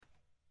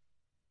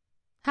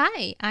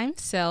Hi, I'm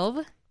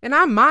Sylv, And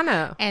I'm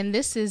Mono. and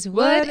this is Wood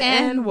Wood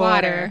and and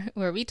Water, Water.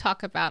 where we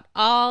talk about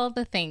all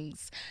the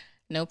things.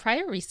 No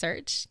prior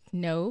research,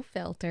 no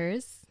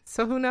filters.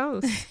 So who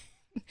knows?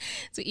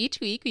 So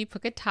each week we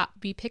pick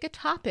a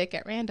topic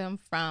at random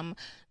from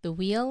the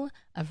wheel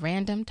of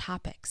random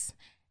topics,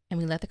 and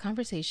we let the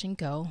conversation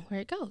go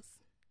where it goes.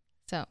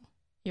 So,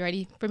 you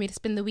ready for me to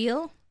spin the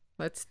wheel?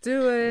 Let's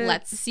do it.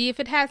 Let's see if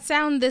it has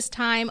sound this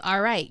time.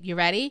 All right, you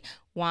ready?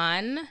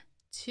 1,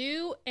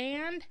 2,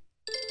 and...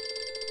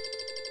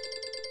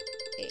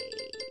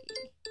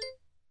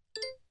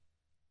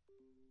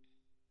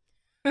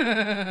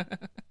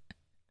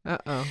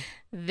 Uh-oh.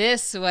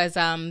 This was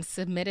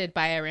submitted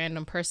by a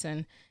random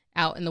person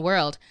out in the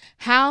world.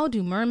 How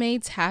do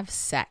mermaids have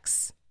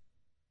sex?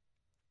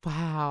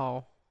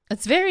 Wow.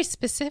 It's very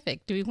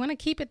specific. Do we want to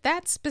keep it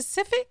that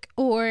specific,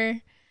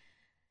 or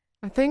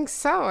I think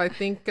so. I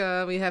think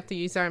we have to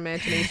use our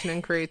imagination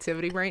and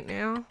creativity right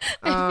now.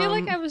 I feel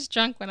like I was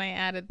drunk when I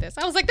added this.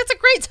 I was like, that's a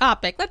great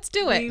topic. Let's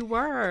do it. We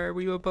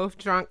were both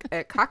drunk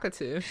at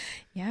Cockatoo.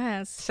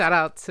 Yes. Shout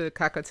out to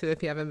Cockatoo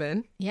if you haven't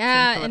been.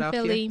 Yeah, It's in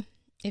Philadelphia. Philly.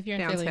 If you're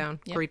in Downtown. Philly.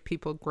 Yep. Great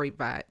people, great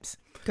vibes.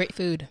 Great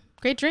food.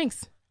 Great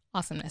drinks.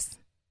 Awesomeness.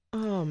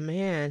 Oh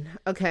man.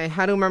 Okay,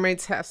 how do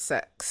mermaids have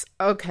sex?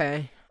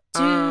 Okay.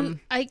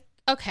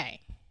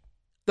 Okay.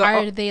 The-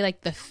 Are they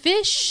like the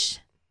fish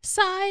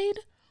side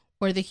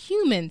or the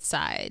human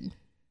side?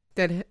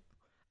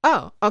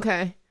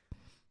 Okay.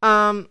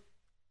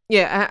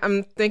 Yeah,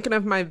 I'm thinking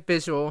of my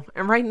visual,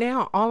 and right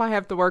now all I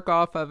have to work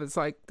off of is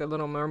like the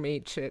Little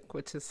Mermaid chick,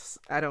 which is,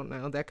 I don't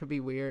know, that could be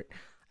weird.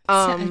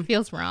 It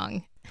feels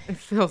wrong. It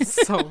feels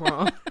so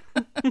wrong.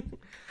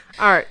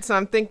 All right, so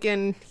I'm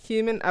thinking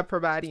human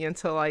upper body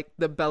until like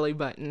the belly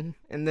button,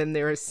 and then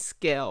there's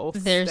scales.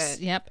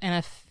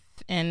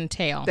 And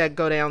tail. that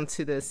go down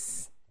to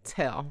this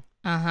tail.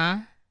 Uh-huh.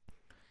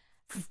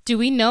 Do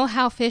we know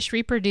how fish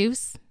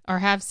reproduce or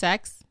have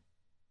sex?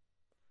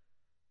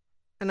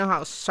 I know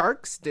how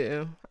sharks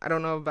do. I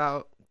don't know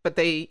about, but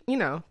they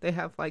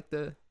have like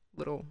the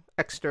little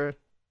extra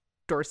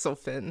dorsal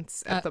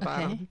fins at the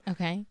bottom.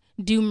 Okay.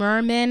 Do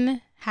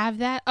mermen have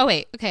that? Oh,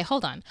 wait. Okay,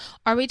 hold on.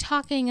 Are we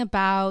talking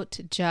about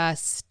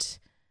just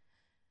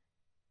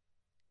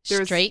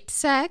straight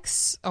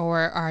sex, or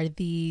are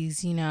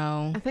these,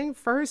 I think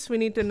first we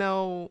need to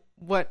know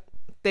what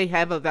they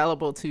have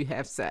available to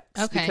have sex.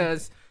 Okay.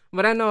 Because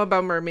what I know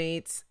about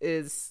mermaids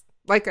is,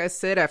 like I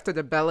said, after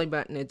the belly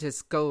button, it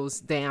just goes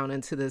down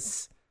into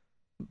this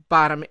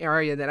bottom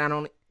area that I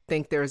don't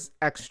think there's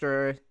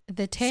extra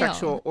the tail,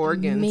 sexual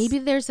organs. Maybe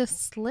there's a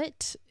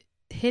slit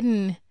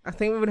hidden. I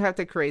think we would have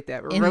to create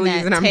that. We're in really that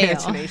using our tail.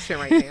 imagination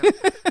right now.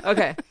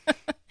 Okay.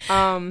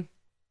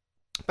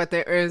 But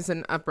there is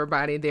an upper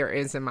body. There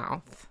is a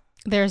mouth.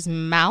 There's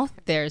mouth.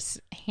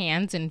 There's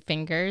hands and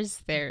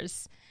fingers. There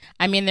is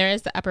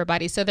the upper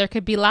body. So there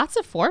could be lots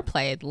of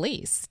foreplay at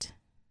least.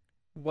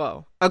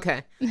 Whoa.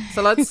 Okay.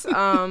 So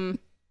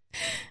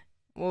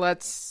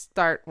let's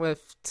start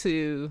with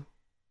two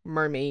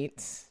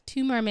mermaids.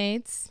 Two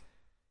mermaids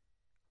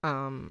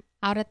out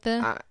at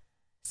the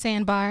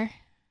sandbar,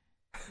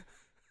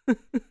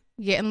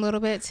 getting a little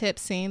bit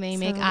tipsy. They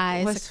make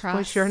eyes across.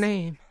 What's your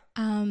name?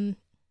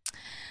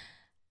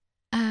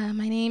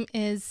 My name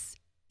is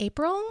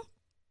April.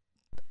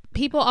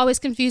 People always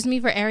confuse me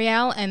for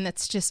Ariel, and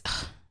it's just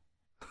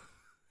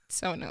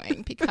so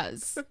annoying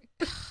because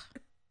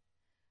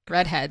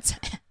redheads.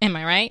 Am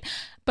I right?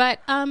 But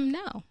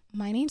no,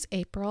 my name's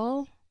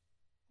April.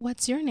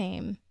 What's your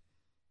name?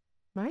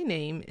 My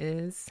name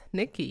is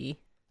Nikki.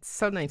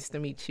 So nice to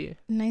meet you.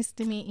 Nice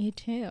to meet you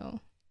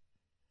too.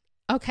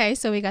 Okay,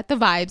 so we got the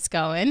vibes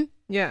going.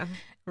 Yeah.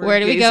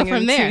 Where do we go from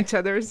into there? each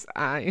other's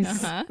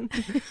eyes. Uh-huh.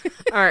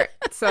 All right.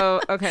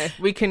 So, okay.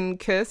 We can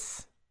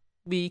kiss.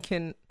 We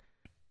can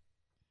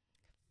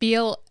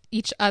feel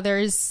each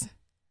other's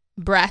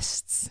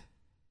breasts.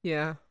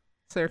 Yeah.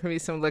 So there can be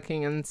some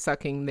licking and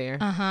sucking there.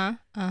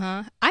 I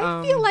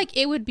feel like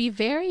it would be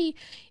very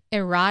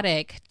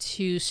erotic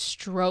to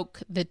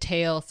stroke the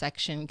tail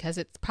section because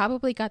it's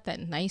probably got that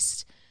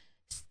nice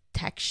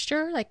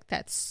texture, like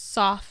that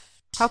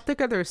soft. How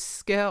thick are their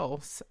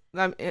scales?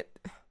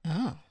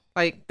 Oh.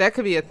 Like, that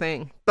could be a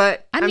thing.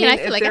 But I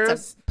feel like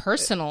it's a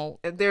personal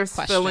there's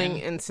question. feeling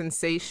and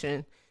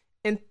sensation.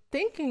 And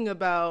thinking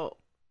about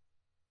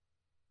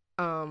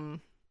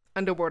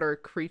underwater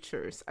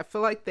creatures, I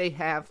feel like they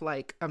have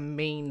like a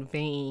main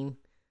vein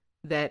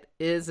that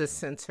is a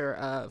center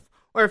of,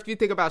 or if you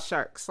think about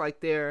sharks, like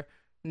their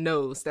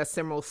nose, that's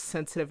their most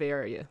sensitive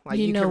area. Like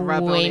you know can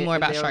rub way on it more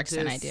and about sharks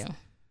than I do.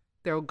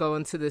 They'll go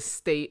into this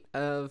state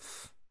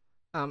of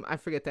I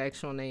forget the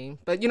actual name,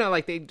 but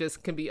like they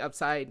just can be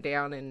upside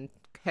down and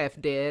half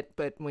dead,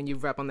 but when you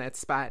rub on that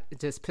spot, it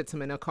just puts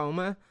them in a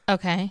coma.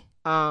 Okay.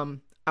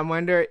 I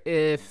wonder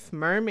if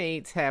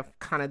mermaids have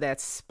kind of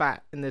that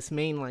spot in this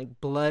main like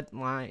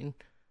bloodline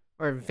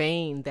or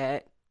vein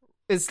that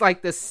is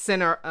like the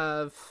center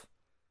of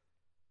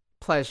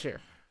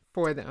pleasure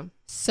for them.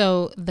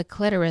 So the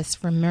clitoris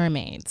for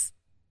mermaids.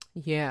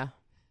 Yeah.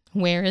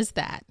 Where is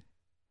that?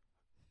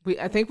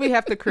 I think we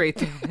have to create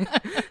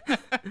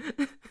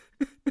that.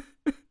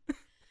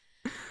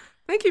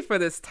 Thank you for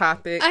this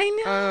topic. I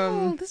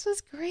know. This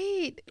was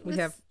great. We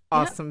have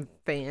awesome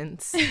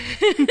fans.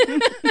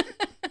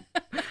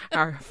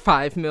 Our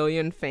 5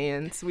 million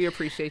fans. We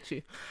appreciate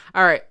you.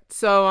 All right.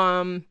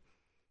 So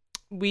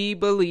we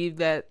believe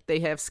that they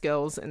have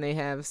skills and they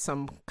have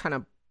some kind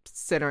of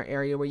center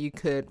area where you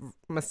could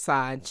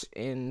massage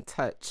and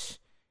touch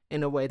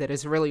in a way that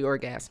is really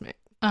orgasmic.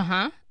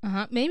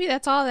 Maybe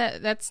that's all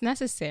that's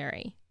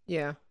necessary.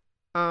 Yeah.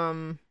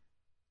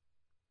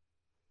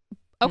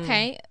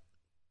 Okay.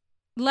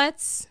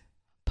 Let's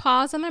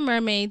pause on the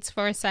mermaids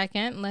for a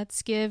second.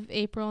 Let's give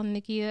April and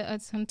Nikki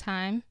some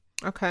time.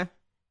 Okay.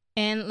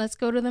 And let's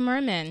go to the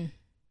mermen.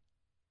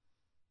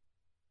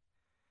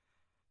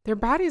 Their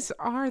bodies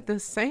are the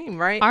same,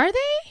 right? Are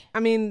they?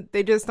 I mean,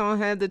 they just don't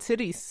have the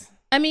titties.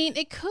 I mean,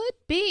 it could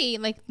be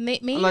like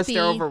maybe unless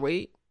they're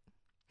overweight.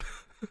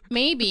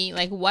 Maybe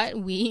like what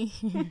we.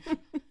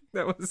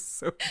 That was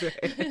so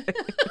bad.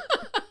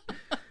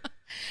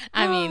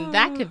 I mean,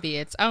 that could be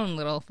its own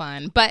little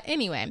fun. But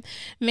anyway,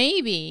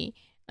 maybe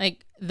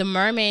like the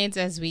mermaids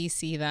as we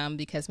see them,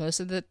 because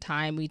most of the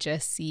time we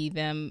just see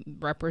them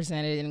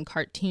represented in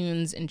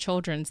cartoons and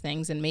children's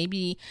things, and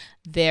maybe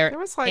their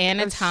like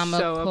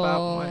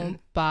anatomical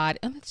body.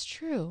 Oh, that's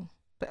true.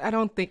 But I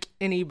don't think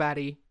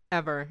anybody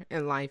ever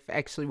in life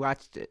actually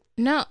watched it.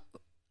 No,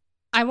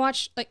 I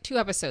watched like 2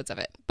 episodes of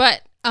it,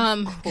 but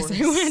because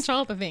I watch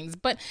all the things.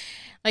 But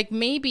like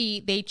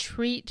maybe they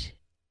treat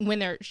when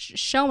they're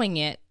showing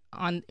it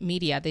on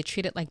media, they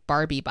treat it like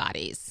Barbie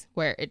bodies,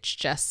 where it's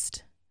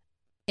just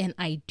an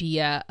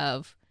idea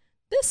of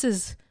this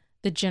is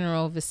the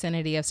general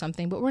vicinity of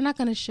something, but we're not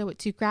going to show it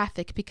too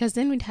graphic because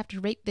then we'd have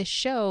to rate this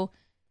show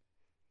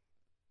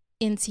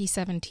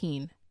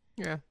NC-17.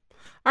 Yeah.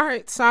 All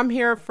right. So I'm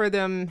here for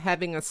them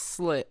having a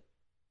slit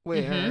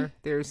where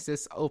there's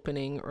this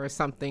opening or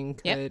something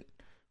could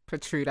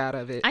protrude out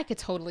of it. I could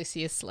totally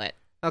see a slit.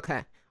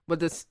 Okay. Would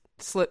this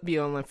slit be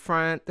on the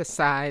front, the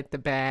side, the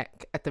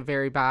back, at the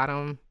very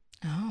bottom?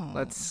 Oh.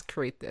 Let's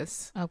create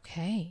this.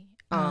 Okay.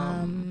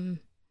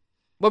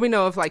 Well, we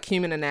know of like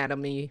human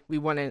anatomy, we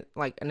want to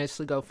like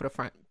initially go for the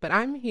front, but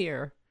I'm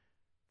here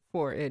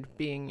for it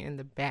being in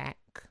the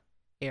back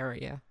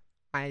area,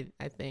 I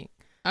think.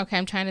 Okay,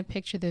 I'm trying to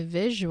picture the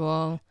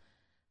visual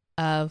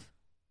of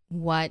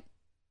what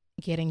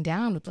getting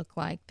down would look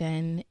like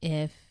then.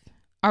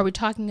 Are we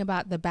talking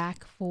about the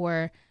back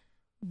for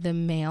the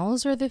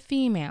males or the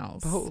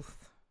females? Both.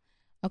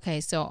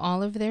 Okay, so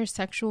all of their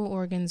sexual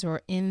organs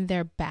are in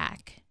their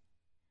back.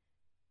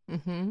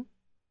 Mm-hmm.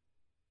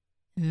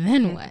 And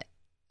then what?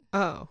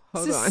 Oh,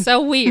 hold on. This is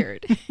so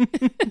weird.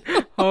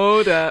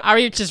 Hold up. Are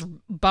you just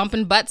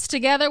bumping butts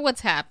together?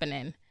 What's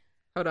happening?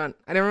 Hold on.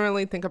 I didn't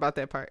really think about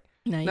that part.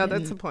 No,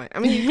 that's the point. I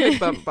mean, you could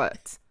bump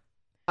butts.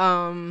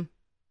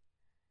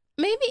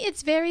 Maybe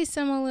it's very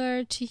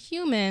similar to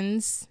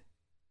humans.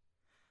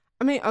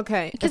 I mean,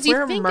 okay, because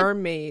we're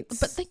mermaids.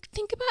 But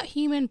think about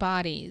human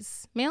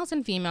bodies, males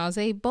and females.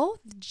 They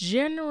both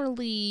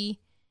generally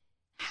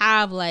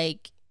have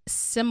like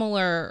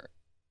similar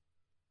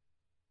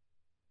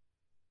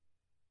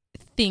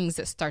things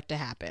that start to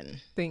happen.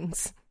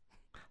 Things.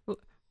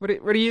 What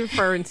are you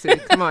referring to?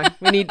 Come on,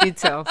 we need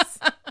details.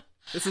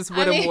 This is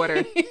wood and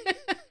water.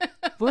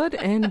 Wood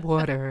and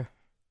water.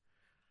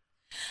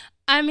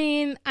 I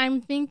mean,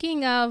 I'm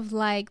thinking of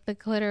like the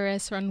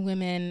clitoris on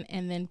women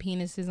and then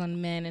penises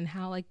on men, and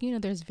how like,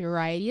 there's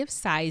variety of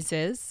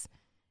sizes,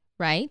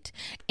 right?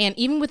 And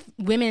even with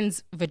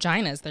women's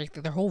vaginas,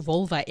 their whole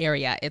vulva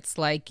area, it's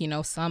like,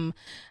 some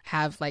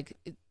have like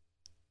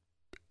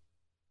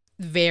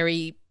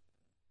very...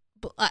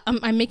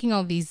 I'm making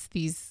all these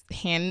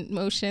hand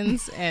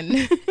motions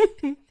and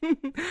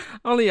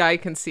only I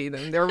can see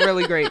them. They're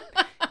really great.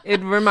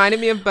 It reminded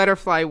me of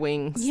butterfly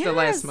wings. Yes. The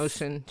last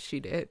motion she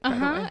did.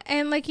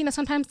 And like,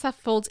 sometimes stuff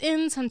folds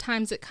in,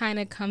 sometimes it kind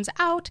of comes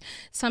out.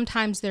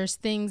 Sometimes there's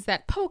things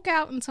that poke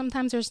out and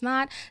sometimes there's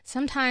not.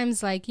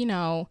 Sometimes like,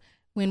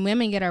 when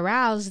women get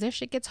aroused, their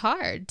shit gets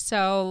hard.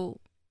 So.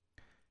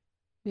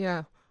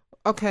 Yeah.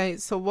 Okay.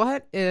 So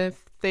what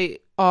if they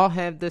all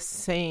have the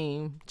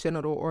same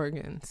genital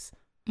organs?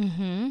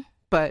 Mm-hmm.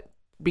 But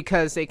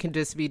because they can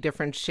just be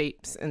different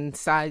shapes and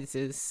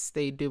sizes,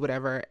 they do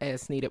whatever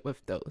as needed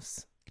with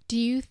those. Do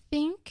you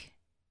think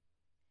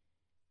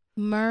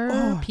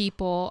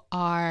people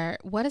are,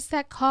 what is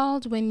that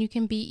called when you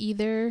can be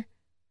either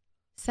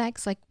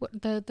sex? Like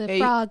what the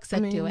frogs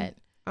that do it.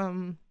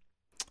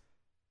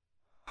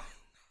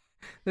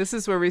 This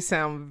is where we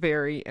sound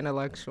very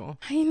intellectual.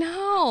 I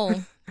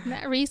know.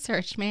 That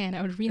research, man,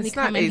 it would really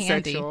come in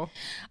handy.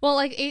 Well,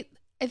 like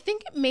I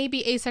think it may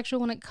be asexual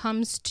when it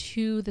comes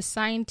to the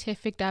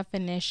scientific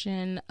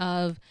definition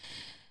of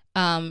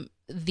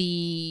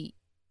the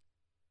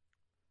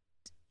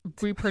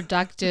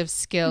reproductive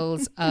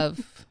skills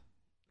of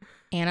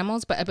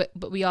animals, but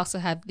we also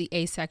have the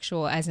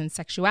asexual as in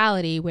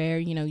sexuality, where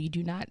you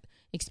do not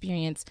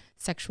experience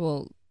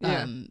sexual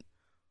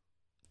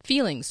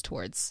feelings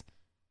towards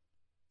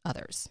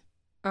others.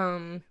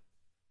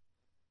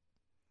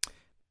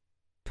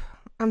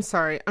 I'm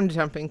sorry, I'm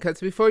jumping because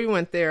before you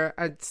went there,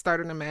 I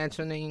started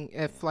imagining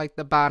if like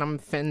the bottom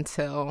fin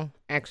tail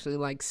actually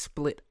like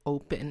split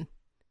open,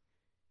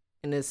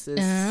 and it's this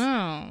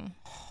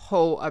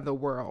whole other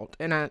world.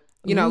 And like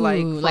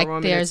for like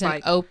women, there's it's an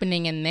like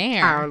opening in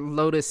there. our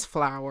lotus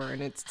flower,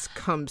 and it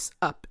comes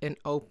up and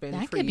open.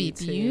 That for could be you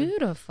to,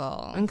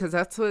 beautiful. because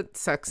that's what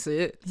sex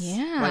is.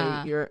 Yeah,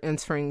 like you're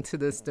entering to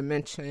this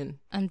dimension.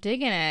 I'm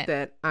digging it.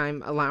 That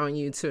I'm allowing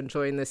you to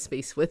enjoy in this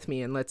space with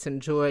me, and let's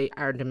enjoy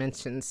our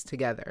dimensions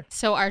together.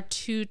 So our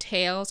two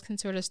tails can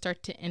sort of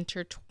start to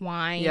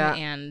intertwine,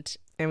 and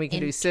we can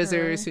do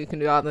scissors. We can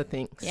do all the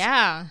things.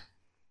 Yeah,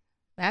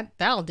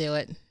 that'll do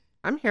it.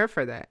 I'm here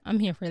for that. I'm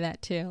here for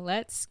that too.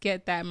 Let's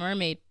get that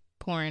mermaid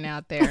porn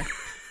out there.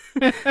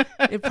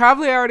 It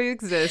probably already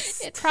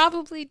exists. It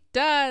probably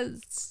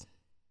does.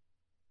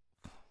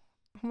 Oh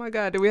my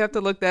God, do we have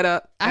to look that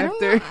up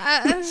after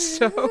the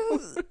show?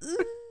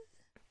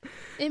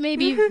 It may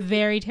be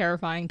very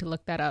terrifying to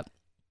look that up.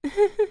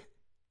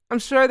 I'm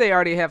sure they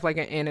already have like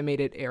an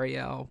animated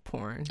Ariel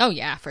porn. Oh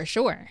yeah, for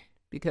sure.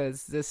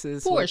 Because this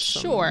is for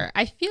sure.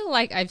 I feel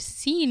like I've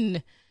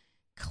seen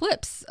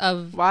clips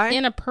of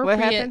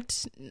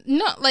inappropriate,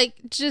 not like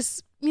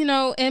just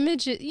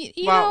images.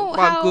 While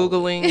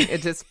Googling,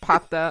 it just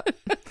popped up.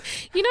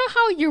 You know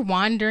how you're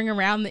wandering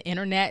around the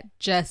internet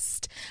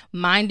just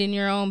minding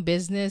your own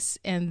business,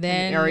 and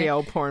then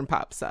Ariel porn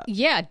pops up.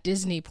 Yeah,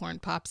 Disney porn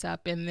pops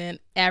up, and then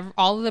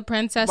all of the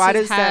princesses. Why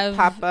does that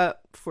pop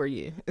up for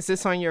you? Is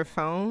this on your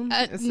phone? No,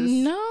 I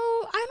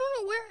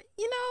don't know where.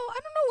 I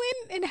don't know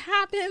when it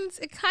happens.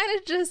 It kind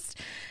of just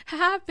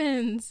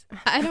happens.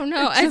 I don't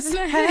know. It just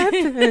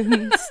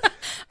happens.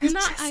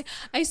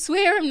 I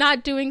swear I'm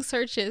not doing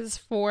searches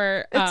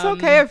for. It's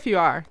okay if you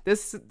are.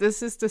 This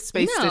is the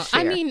space to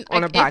share. I mean,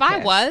 on a if podcast. I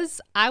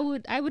was, I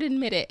would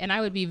admit it, and I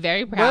would be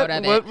very proud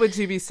of it. What would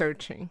you be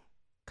searching?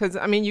 Because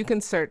I mean, you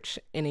can search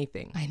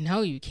anything. I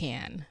know you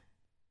can.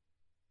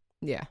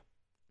 Yeah.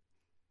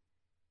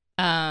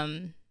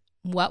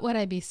 What would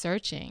I be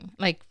searching?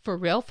 Like for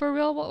real,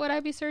 what would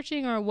I be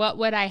searching? Or what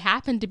would I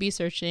happen to be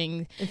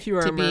searching if you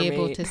were to be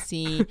able to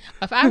see?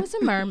 If I was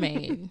a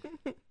mermaid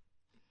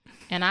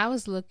and I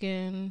was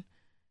looking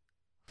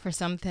for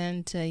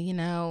something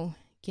to,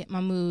 get my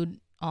mood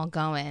all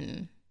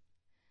going,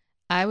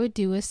 I would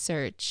do a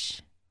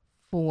search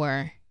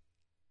for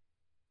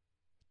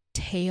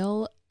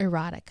tail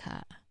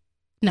erotica.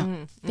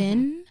 No,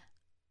 fin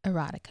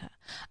erotica.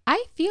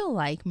 I feel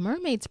like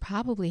mermaids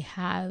probably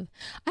have,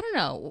 I don't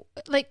know,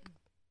 like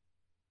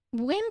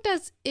when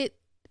does it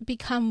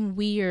become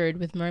weird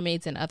with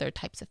mermaids and other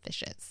types of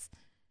fishes?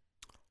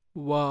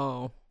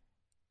 Whoa.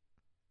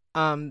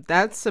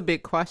 That's a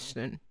big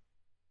question.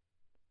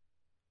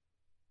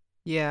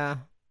 Yeah,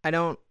 I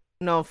don't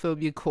know if it would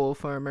be cool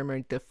for a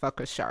mermaid to fuck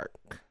a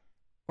shark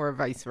or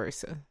vice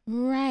versa.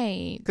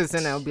 Right. Because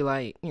then it would be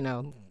like,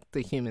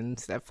 the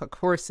humans that fuck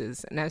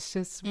horses, and that's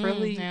just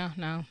really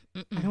no.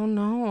 I don't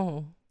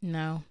know.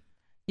 No.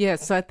 Yeah,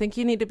 so I think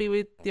you need to be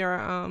with your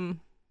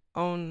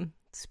own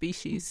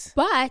species.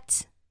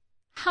 But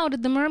how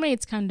did the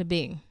mermaids come to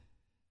be?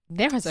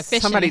 There was a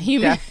fish Somebody and a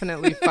human.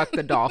 Definitely fucked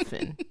a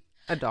dolphin.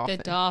 A dolphin.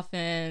 The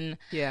dolphin.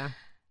 Yeah.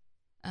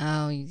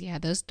 Oh yeah,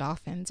 those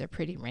dolphins are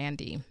pretty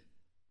randy.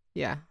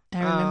 Yeah.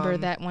 I remember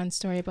that one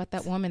story about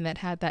that woman that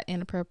had that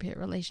inappropriate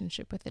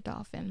relationship with a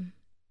dolphin.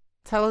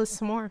 Tell us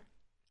some more.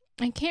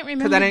 I can't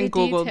remember I didn't the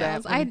Google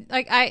details. that.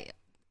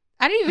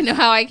 I don't even know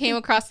how I came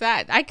across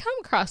that. I come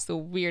across the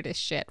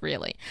weirdest shit,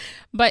 really.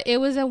 But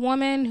it was a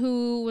woman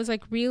who was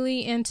like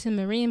really into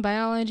marine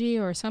biology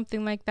or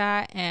something like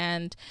that,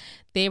 and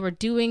they were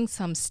doing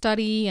some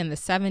study in the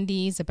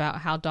 70s about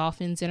how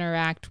dolphins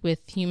interact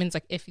with humans,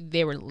 like if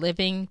they were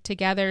living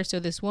together. So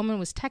this woman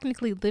was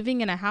technically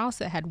living in a house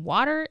that had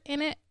water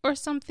in it or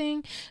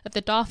something that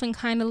the dolphin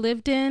kind of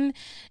lived in,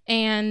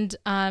 and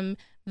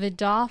the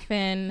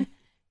dolphin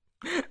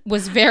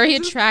was very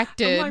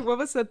attracted. I'm like, what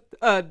was the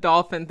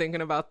dolphin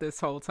thinking about this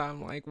whole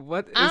time? Like,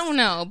 I don't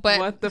know, but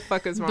what the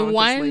fuck is wrong with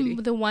this lady?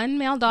 The one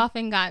male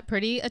dolphin got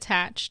pretty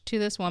attached to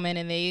this woman,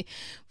 and they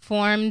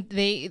formed.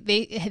 They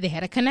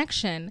had a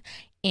connection,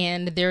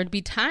 and there would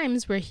be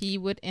times where he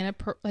would he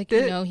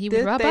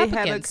would rub up against her. Did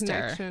they have a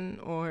connection,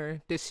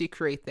 or did she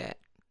create that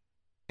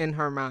in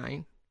her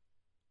mind?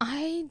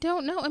 I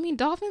don't know. I mean,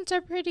 dolphins are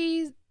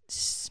pretty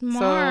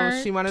smart.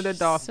 So she wanted a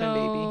dolphin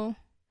baby.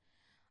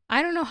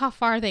 I don't know how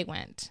far they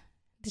went.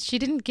 She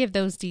didn't give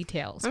those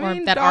details. I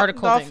mean, that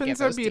article didn't give dolphins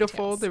those are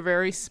beautiful. details. They're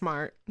very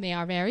smart. They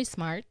are very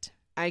smart.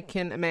 I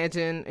can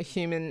imagine a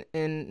human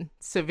in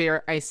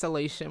severe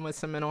isolation with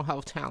some mental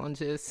health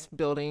challenges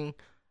building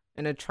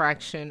an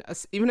attraction,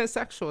 even a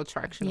sexual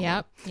attraction.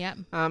 Yep.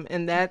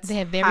 And that's they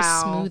have very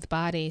smooth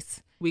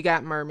bodies. We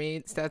got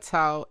mermaids. That's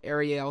how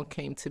Ariel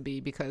came to be,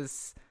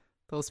 because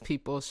those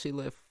people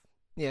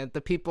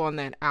the people on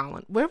that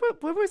island. Where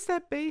was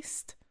that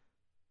based?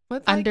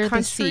 What, like, under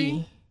country? The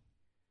sea.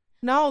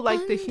 No,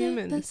 like under the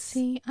humans. The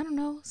sea. I don't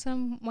know,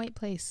 some white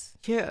place.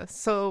 Yeah.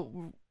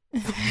 So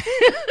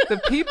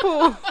the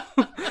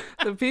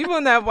people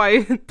in that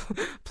white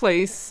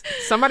place,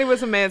 somebody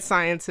was a mad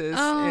scientist,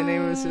 and it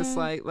was just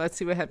like, let's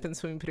see what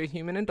happens when we put a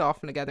human and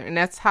dolphin together. And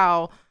that's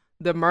how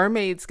the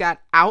mermaids got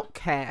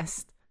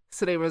outcast.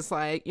 So they was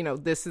like,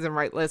 this isn't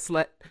right.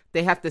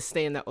 They have to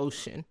stay in the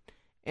ocean,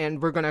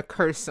 and we're gonna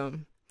curse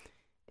them.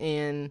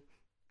 And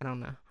I don't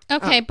know.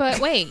 Okay, but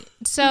wait.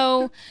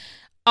 So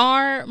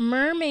are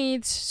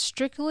mermaids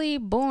strictly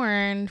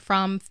born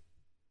from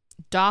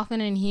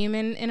dolphin and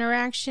human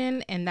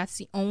interaction, and that's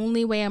the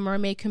only way a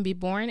mermaid can be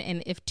born?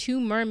 And if two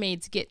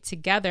mermaids get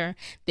together,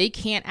 they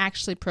can't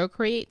actually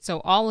procreate,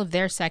 so all of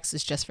their sex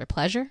is just for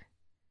pleasure?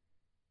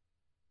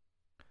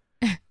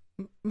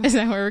 Is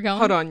that where we're going?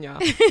 Hold on,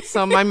 y'all.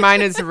 So my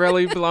mind is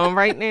really blown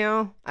right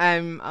now.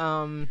 I'm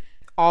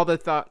all the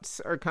thoughts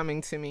are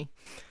coming to me.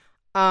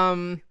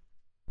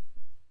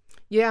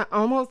 Yeah,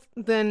 almost.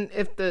 Then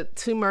if the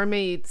two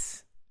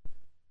mermaids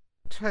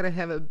try to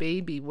have a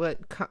baby, what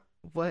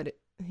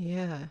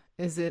yeah,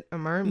 is it a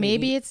mermaid?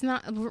 Maybe it's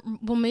not.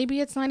 Well,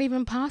 maybe it's not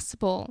even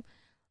possible.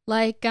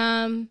 Like,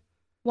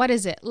 what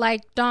is it?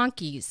 Like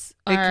donkeys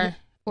or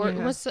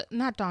what's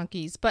not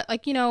donkeys, but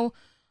like,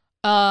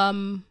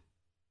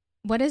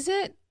 what is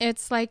it?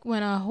 It's like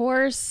when a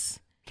horse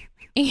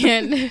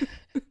and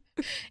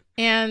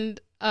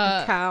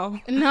a cow.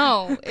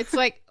 No, it's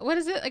like, what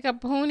is it? Like a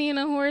pony and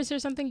a horse or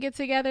something get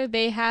together.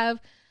 They have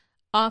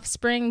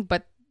offspring,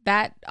 but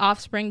that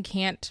offspring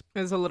can't.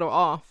 Is a little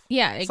off.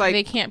 Yeah, like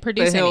they can't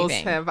produce the hills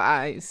anything. Have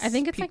eyes. I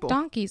think it's like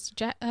donkeys.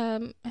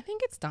 I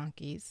think it's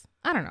donkeys.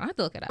 I don't know. I have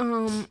to look it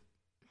up.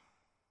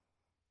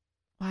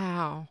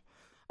 Wow.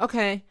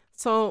 Okay,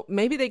 so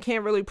maybe they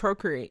can't really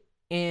procreate,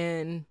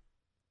 and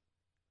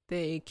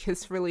they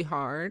kiss really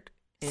hard.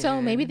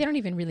 So maybe they don't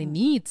even really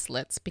need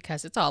slits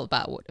because it's all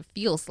about what it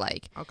feels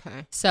like.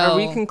 Okay. So are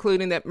we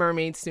concluding that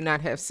mermaids do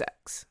not have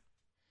sex?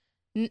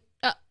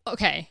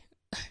 Okay.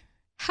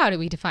 How do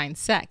we define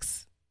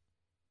sex?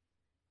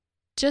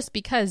 Just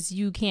because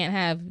you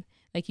can't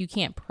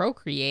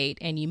procreate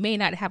and you may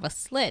not have a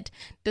slit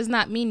does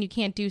not mean you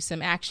can't do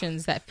some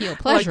actions that feel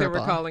pleasurable. Like they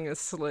were calling a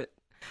slit.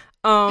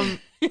 Wow.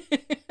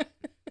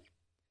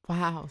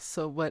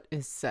 So what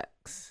is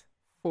sex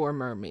for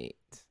mermaids?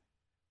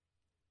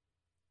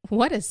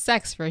 What is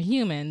sex for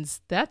humans?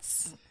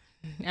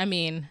 Now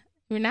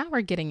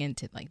we're getting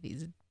into like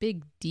these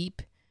big,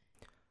 deep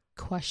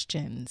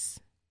questions,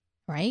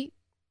 right?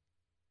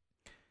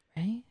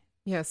 Right?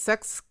 Yeah,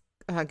 sex,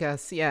 I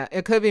guess. Yeah,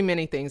 it could be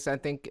many things. I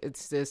think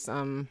it's this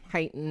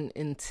heightened,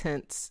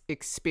 intense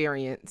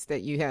experience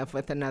that you have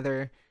with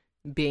another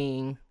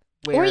being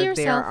where or yourself.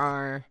 There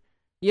are,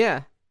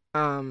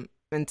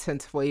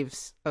 intense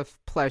waves of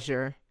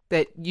pleasure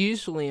that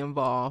usually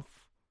involve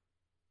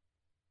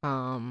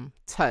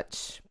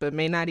touch, but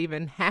may not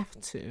even have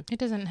to. It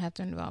doesn't have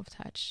to involve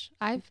touch.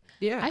 I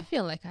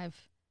feel like I've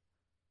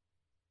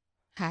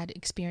had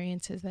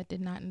experiences that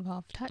did not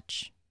involve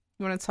touch.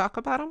 You want to talk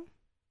about them?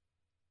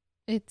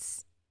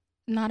 It's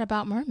not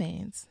about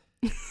mermaids.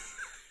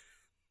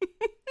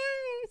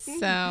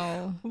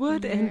 So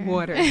wood and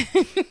water.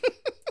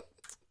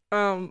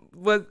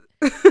 What?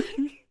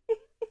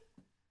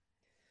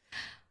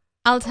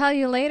 I'll tell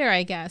you later,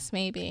 I guess.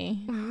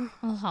 Maybe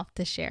I'll have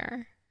to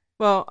share.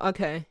 Well,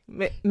 okay.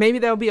 Maybe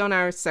that'll be on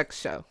our sex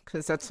show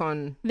because that's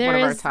on one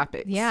of our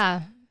topics.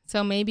 Yeah.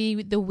 So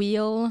maybe the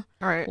wheel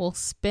will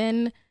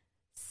spin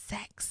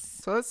sex.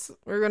 So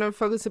we're going to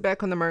focus it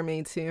back on the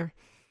mermaids here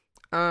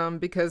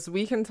because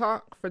we can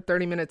talk for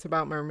 30 minutes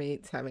about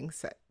mermaids having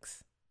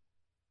sex.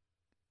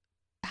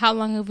 How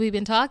long have we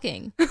been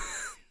talking?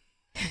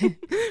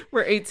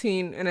 We're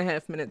 18 and a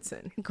half minutes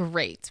in.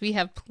 Great. We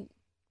have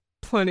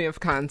plenty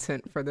of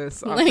content for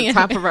this off the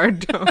top of our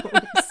domes.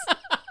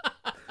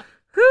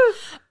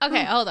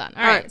 Okay, hold on.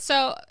 All right.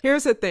 So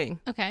here's the thing.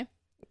 Okay.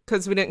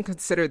 Because we didn't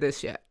consider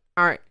this yet.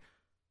 All right.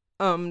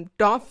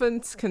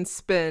 Dolphins can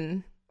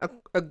spend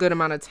a good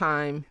amount of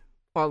time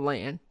on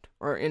land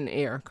or in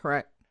air,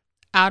 correct?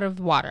 Out of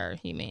water,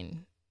 you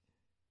mean?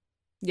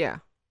 Yeah.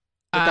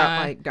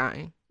 Without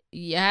dying.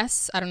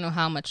 Yes. I don't know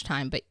how much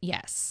time, but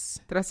yes.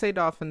 Did I say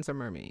dolphins or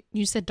mermaids?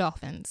 You said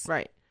dolphins.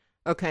 Right.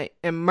 Okay.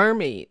 And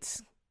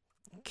mermaids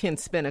can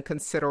spend a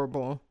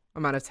considerable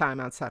amount of time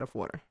outside of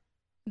water.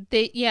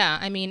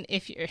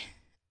 If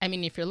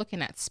you're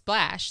looking at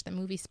Splash, the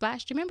movie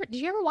Splash, did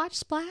you ever watch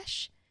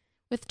Splash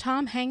with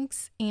Tom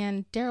Hanks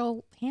and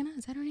Daryl Hannah?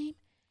 Is that her name?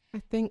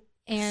 I think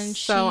and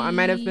so. I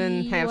might have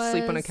been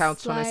sleep on the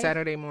couch on a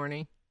Saturday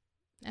morning.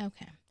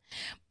 Okay.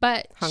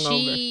 But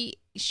hungover.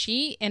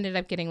 She ended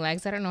up getting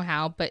legs. I don't know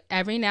how, but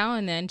every now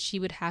and then she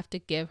would have to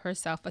give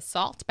herself a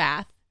salt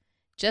bath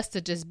just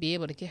to be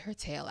able to get her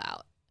tail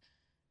out.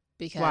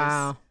 Because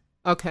wow.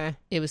 Okay.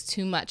 It was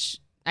too much.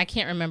 I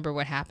can't remember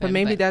what happened. But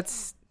maybe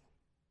that's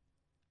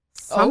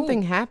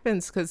something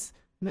happens because.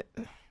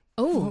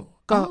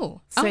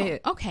 Say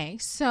it. Okay.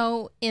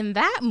 So in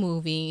that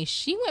movie,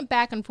 she went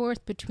back and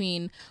forth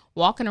between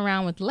walking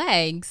around with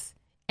legs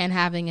and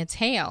having a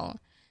tail.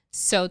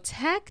 So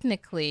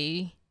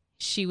technically,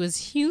 she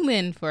was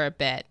human for a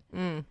bit.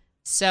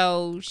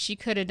 So she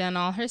could have done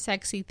all her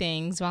sexy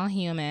things while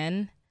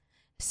human.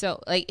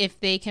 So, like, if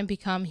they can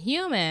become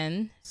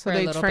human So for a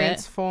they little bit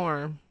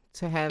transform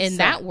to have in sex.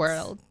 that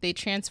world, they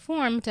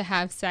transform to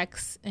have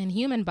sex in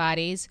human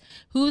bodies.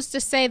 Who's to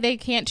say they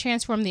can't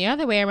transform the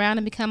other way around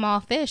and become all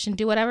fish and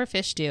do whatever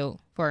fish do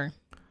for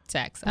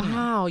sex? I don't know.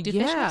 Wow, Do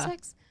fish have yeah.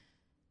 sex?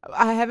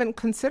 I haven't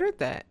considered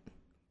that.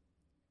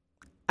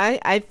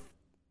 I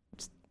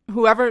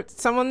whoever,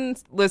 someone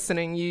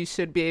listening, you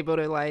should be able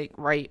to like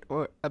write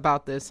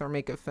about this or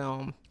make a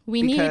film.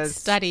 We need because-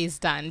 studies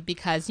done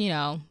because, you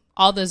know,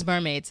 all those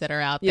mermaids that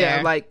are out Yeah,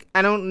 there. like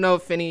I don't know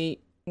if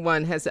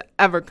anyone has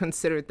ever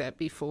considered that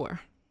before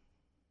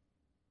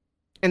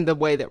in the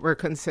way that we're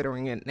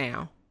considering it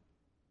now.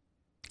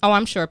 Oh,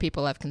 I'm sure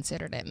people have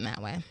considered it in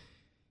that way.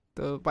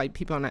 The white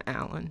people on the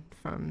island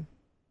from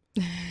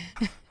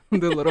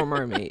The Little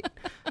Mermaid.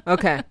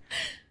 Okay.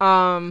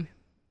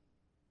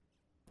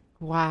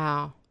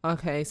 Wow.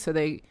 Okay, so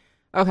they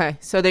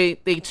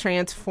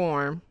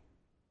transform.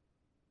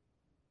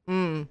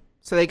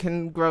 So they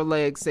can grow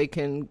legs,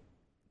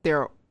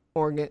 their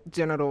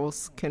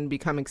genitals can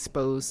become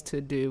exposed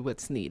to do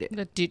what's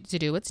needed. To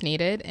do what's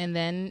needed, and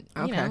then,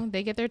 you Okay. know,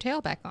 they get their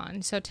tail back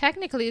on. So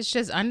technically, it's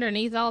just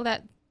underneath all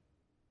that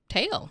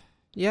tail.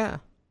 Yeah.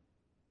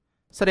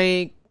 So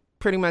they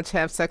pretty much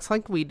have sex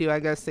like we do. I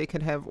guess they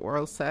could have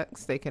oral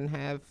sex. They can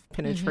have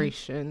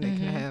penetration. They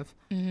can have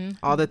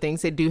all the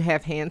things. They do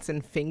have hands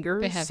and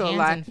fingers. They have so a hands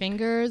lot and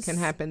fingers. can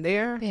happen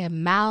there. They have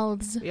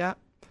mouths. Yeah.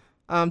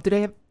 Do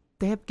they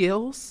have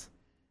gills?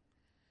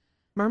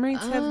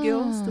 Mermaids have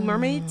gills? Do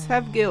mermaids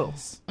have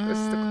gills? That's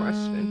the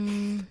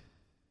question.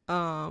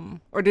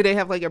 Or do they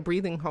have like a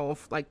breathing hole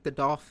like the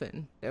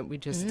dolphin that we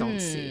just don't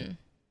see?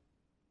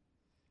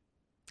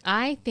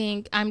 I'm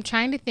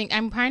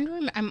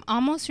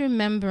almost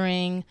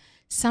remembering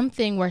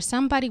something where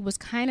somebody was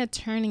kind of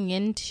turning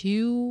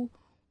into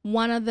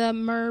one of the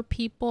mer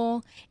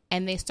people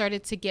and they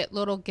started to get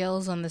little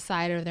gills on the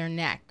side of their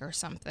neck or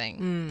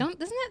something. Doesn't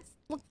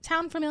that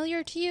sound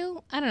familiar to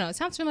you? I don't know. It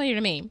sounds familiar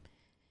to me.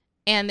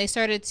 And they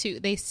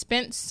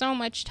spent so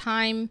much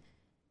time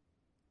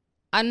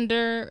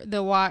under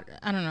the water.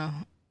 I don't know.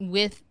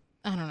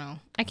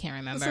 I can't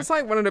remember. This is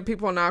like one of the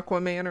people in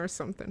Aquaman or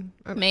something.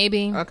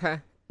 Maybe. Okay.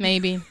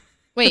 Maybe.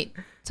 Wait,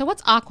 so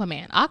what's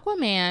Aquaman?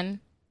 Aquaman,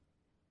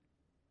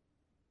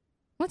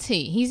 what's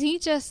he? He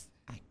just...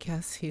 I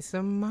guess he's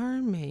a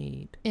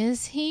mermaid.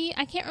 Is he?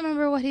 I can't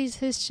remember what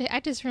I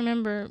just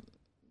remember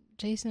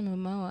Jason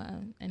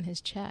Momoa and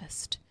his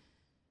chest.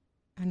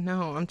 I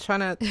know. I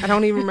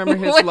don't even remember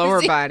his What lower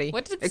is he- body.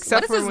 what does except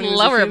what does for his when he was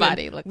a lower human.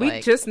 body look we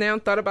like? just now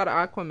thought about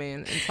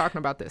Aquaman and talking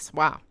about this.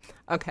 Wow.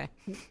 Okay.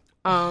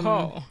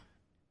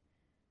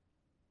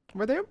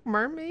 Were there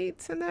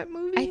mermaids in that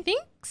movie? I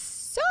think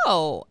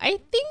so. I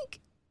think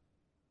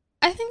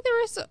there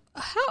was...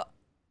 How...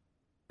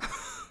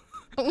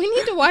 We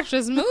need to watch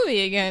this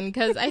movie again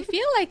because I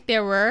feel like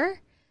there were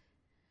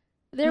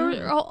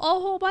a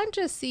whole bunch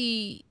of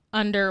sea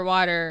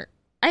underwater.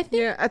 I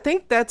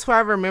think that's why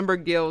I remember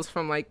gills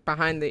from like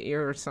behind the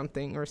ear or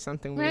something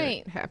Right.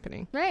 weird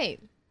happening. right.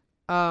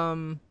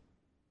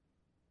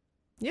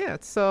 Yeah,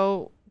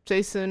 so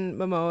Jason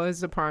Momoa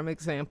is a prime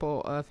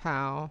example of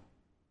how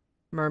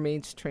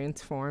mermaids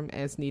transform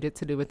as needed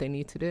to do what they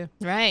need to do.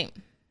 Right.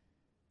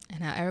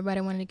 And how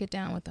everybody wanted to get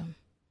down with them.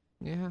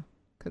 Yeah,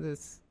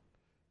 because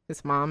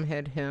his mom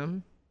had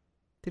him.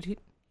 He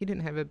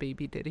didn't have a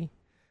baby, did he?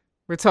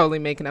 We're totally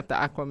making up the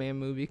Aquaman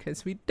movie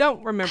because we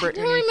don't remember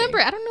anything. I don't remember.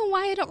 I don't know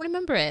why I don't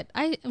remember it.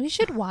 We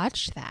should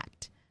watch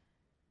that.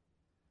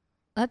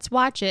 Let's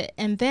watch it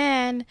and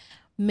then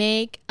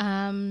make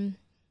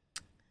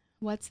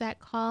what's that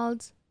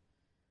called?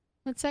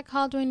 What's that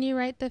called when you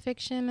write the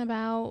fiction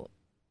about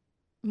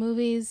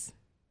movies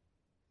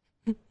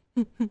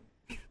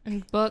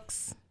and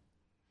books?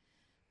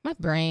 My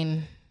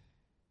brain.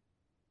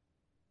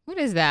 What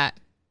is that?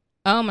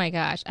 Oh my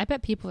gosh. I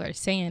bet people are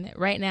saying it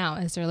right now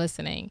as they're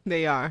listening.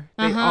 They are.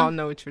 They all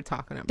know what you're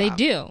talking about. They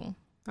do.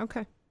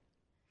 Okay.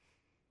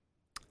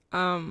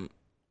 Fan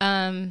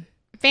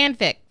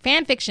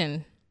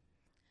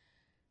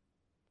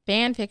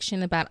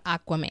fiction about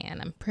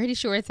Aquaman. I'm pretty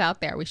sure it's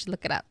out there. We should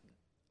look it up.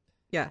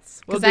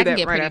 Yes. We'll 'Cause do that can that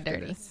get right pretty after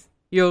dirty. this.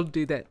 You'll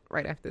do that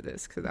right after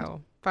this because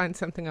I'll find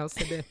something else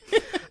to do.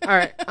 All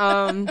right.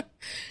 All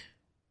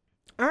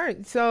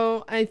right.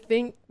 So I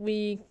think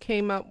we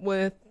came up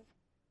with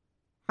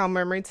how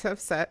mermaids have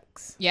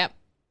sex. Yep.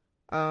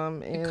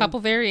 And A couple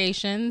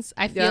variations.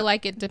 I feel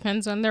like it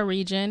depends on the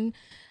region.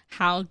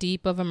 How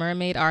deep of a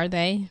mermaid are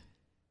they?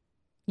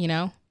 You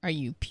know, are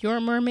you pure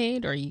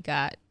mermaid or you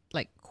got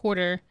like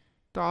quarter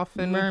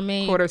dolphin,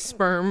 mermaid, quarter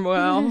sperm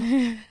whale.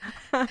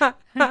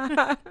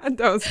 That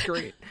was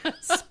great.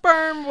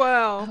 Sperm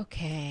whale.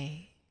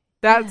 Okay.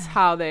 That's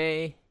how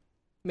they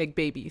make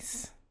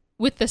babies.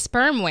 With the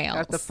sperm whales.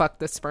 Have to fuck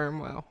the sperm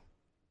whale.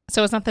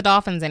 So it's not the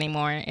dolphins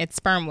anymore. It's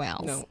sperm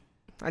whales. No,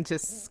 I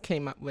just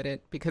came up with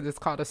it because it's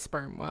called a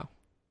sperm whale.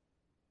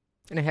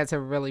 And it has a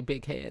really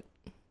big head.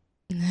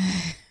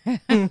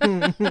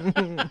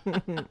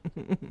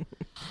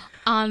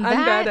 On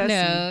that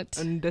note,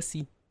 under the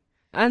sea,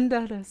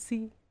 under the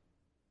sea.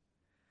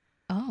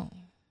 Oh,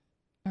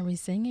 are we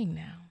singing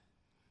now?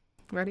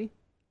 Ready?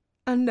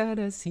 Under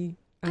the sea,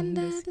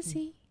 Under the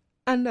sea,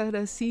 under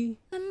the sea,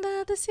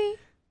 under the sea.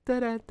 da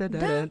da da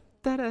da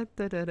da da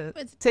da da da.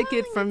 Take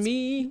it from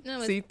me.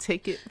 No, See,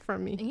 take it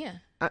from me. Yeah.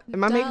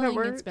 Am I making it Darling,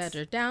 worse? It's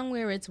better down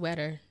where it's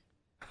wetter.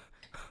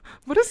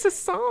 What is this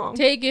song?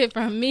 Take it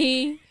from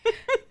me.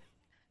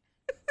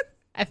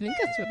 I think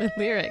that's what the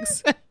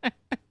lyrics.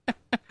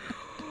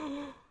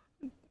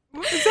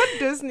 Is that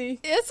Disney?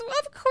 It's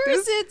of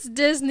course it's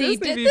Disney.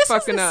 Disney be This is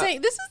fucking the up.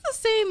 same. This is the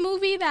same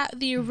movie that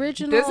the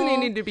original. Disney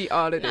need to be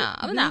audited.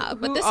 No,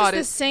 but this is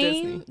the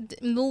same.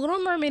 The Little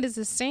Mermaid is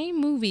the same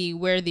movie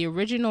where the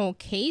original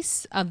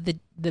case of the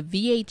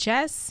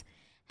VHS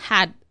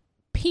had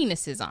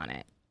penises on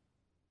it.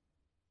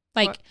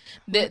 Like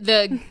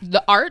the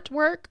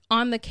artwork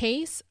on the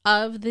case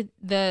of the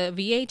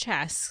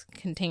VHS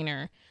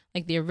container,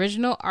 like the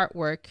original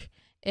artwork,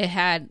 it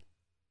had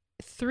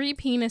 3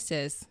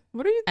 penises.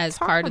 What are you as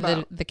talking part about?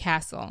 of the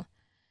castle,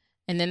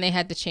 and then they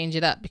had to change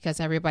it up because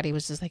everybody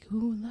was just like,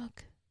 "Ooh,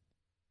 look."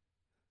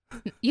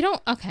 You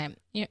don't. Okay.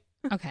 Yeah.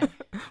 Okay.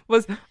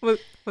 was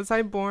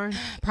I born?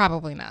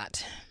 Probably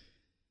not.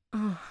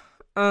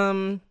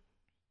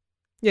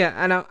 Yeah,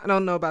 I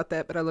don't know about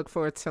that, but I look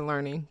forward to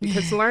learning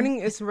because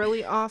learning is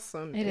really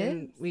awesome. It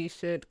and is. We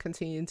should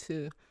continue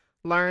to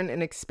learn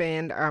and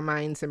expand our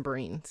minds and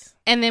brains.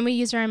 And then we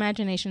use our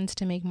imaginations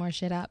to make more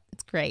shit up.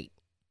 It's great.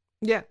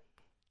 Yeah.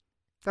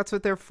 That's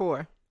what they're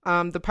for.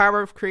 The power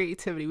of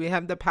creativity. We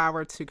have the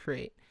power to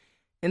create.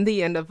 In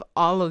the end of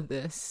all of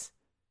this,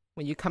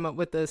 when you come up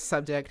with the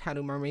subject, how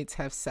do mermaids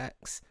have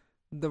sex?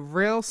 The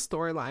real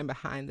storyline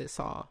behind this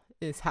all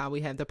is how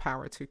we have the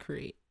power to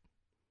create.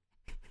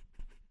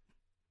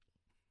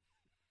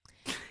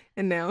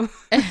 And now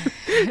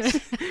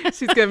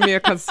she's giving me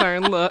a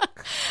concerned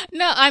look.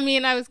 No, I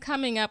mean, I was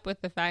coming up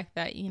with the fact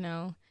that,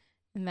 and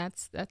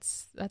that's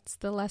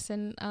the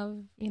lesson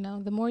of,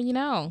 the more you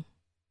know.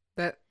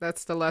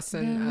 That's the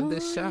lesson of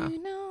this show.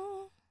 You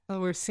know. Oh,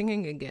 we're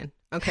singing again.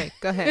 Okay,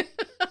 go ahead.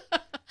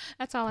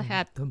 That's all I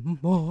had. The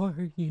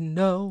more you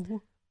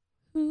know.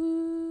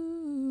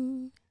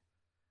 Ooh.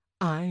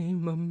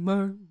 I'm a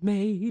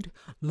mermaid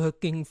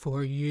looking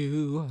for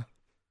you.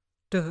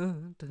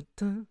 Dun, dun,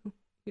 dun.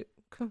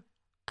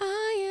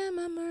 I am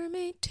a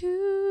mermaid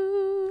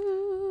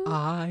too.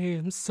 I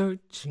am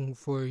searching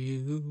for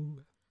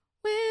you.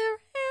 Where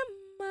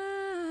am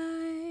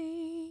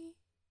I?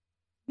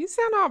 You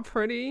sound all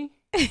pretty.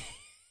 She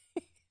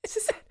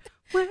said,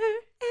 where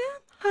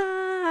am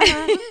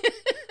I?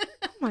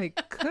 Oh my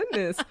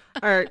goodness.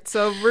 All right,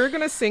 so we're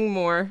going to sing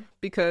more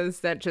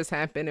because that just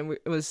happened and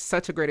it was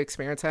such a great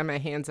experience. I had my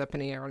hands up in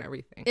the air and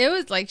everything. It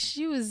was like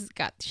she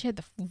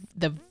had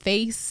the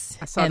face.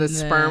 I saw the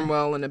sperm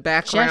whale in the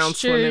background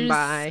swimming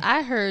by.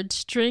 I heard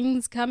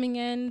strings coming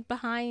in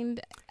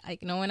behind,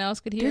 like no one else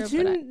could hear. Did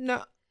you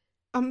know?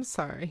 I'm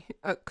sorry,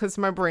 because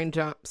my brain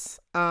jumps.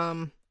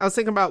 I was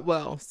thinking about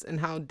whales and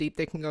how deep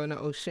they can go in the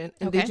ocean.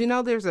 And did you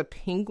know there's a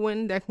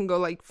penguin that can go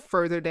like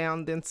further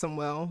down than some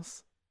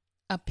whales?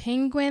 A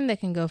penguin that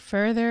can go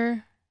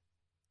further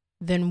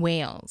than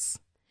whales.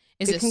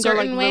 Is it can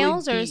certain go, like,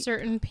 whales really or deep.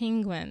 certain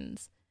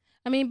penguins?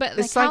 I mean, but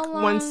It's like, like how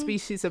long, one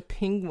species of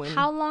penguin.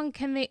 How long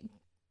can they?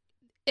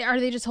 Are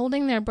they just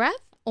holding their breath,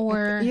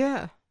 or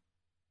Yeah.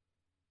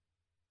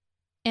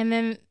 And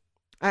then,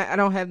 I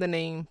don't have the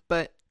name,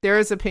 but there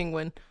is a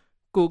penguin.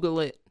 Google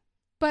it.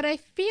 but I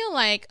feel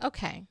like,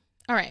 okay,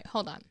 all right,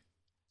 hold on.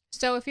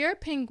 So if you're a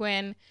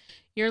penguin,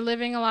 you're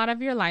living a lot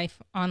of your life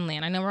on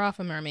land. I know we're off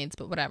of mermaids,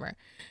 but whatever.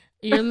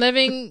 You're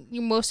living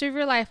most of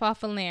your life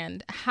off of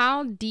land.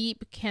 How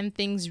deep can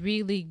things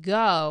really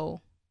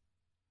go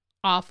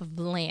off of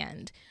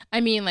land?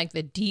 I mean, like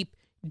the deep,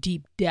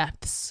 deep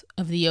depths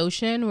of the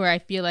ocean where I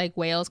feel like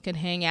whales can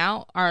hang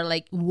out are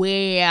like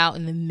way out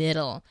in the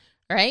middle,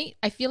 right?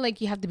 I feel like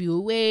you have to be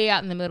way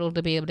out in the middle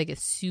to be able to get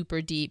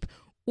super deep.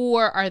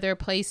 Or are there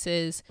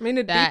places I mean,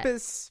 the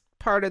deepest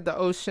part of the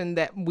ocean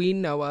that we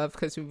know of,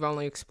 because we've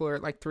only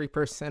explored like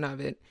 3% of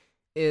it,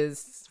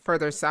 is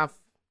further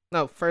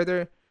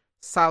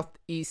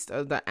southeast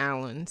of the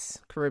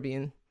islands,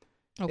 Caribbean.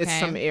 Okay. It's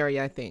some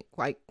area, I think,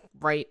 like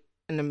right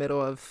in the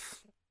middle of,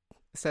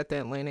 is that the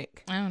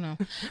Atlantic? I don't know.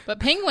 But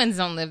penguins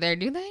don't live there,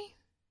 do they?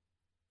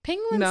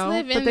 Penguins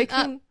live in... but they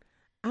can...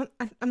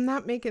 I'm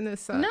not making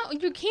this up. No,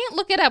 you can't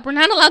look it up. We're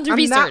not allowed to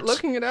research. I'm not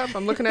looking it up.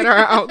 I'm looking at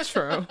our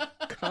outro.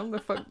 Calm the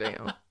fuck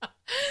down.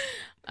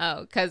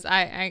 Oh, because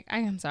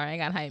I'm sorry. I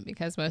got hyped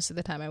because most of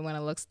the time I want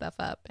to look stuff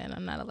up and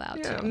I'm not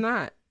allowed to. Yeah, I'm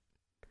not.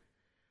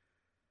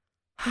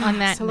 On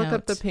that so look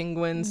up the note.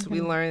 penguins. Okay. We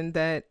learned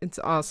that it's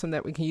awesome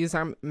that we can use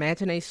our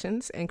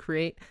imaginations and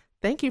create.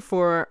 Thank you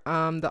for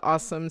the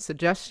awesome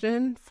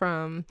suggestion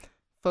from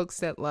folks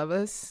that love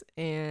us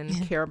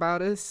and care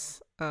about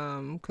us.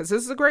 Because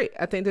this is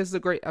I think this is a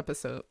great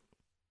episode.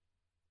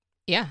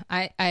 Yeah,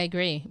 I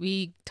agree.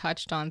 We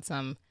touched on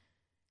some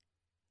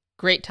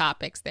great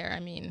topics there. I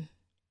mean,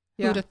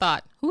 Yeah. Who'd have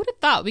thought? Who'd have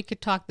thought we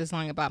could talk this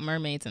long about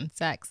mermaids and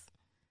sex?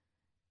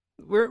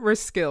 We're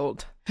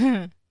skilled.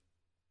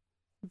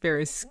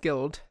 Very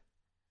skilled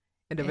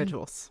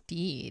individuals.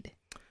 Indeed.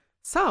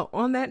 So,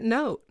 on that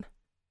note,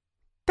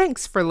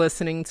 thanks for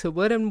listening to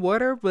Wood and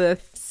Water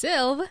with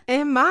Sylv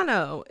and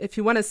Mono. If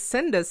you want to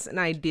send us an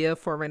idea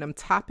for a random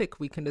topic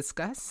we can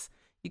discuss,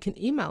 you can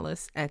email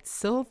us at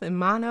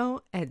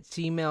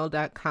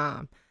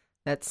sylvandmono@gmail.com.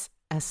 That's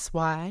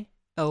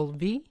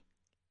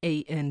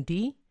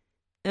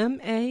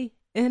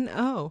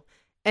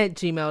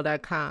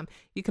SYLVANDMANO@gmail.com.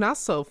 You can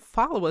also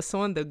follow us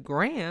on the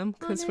gram,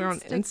 because we're on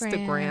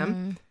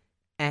Instagram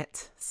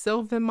at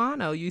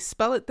sylvandmono. You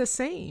spell it the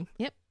same.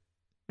 Yep.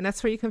 And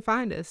that's where you can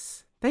find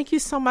us. Thank you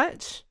so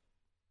much.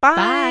 Bye.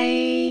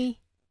 Bye.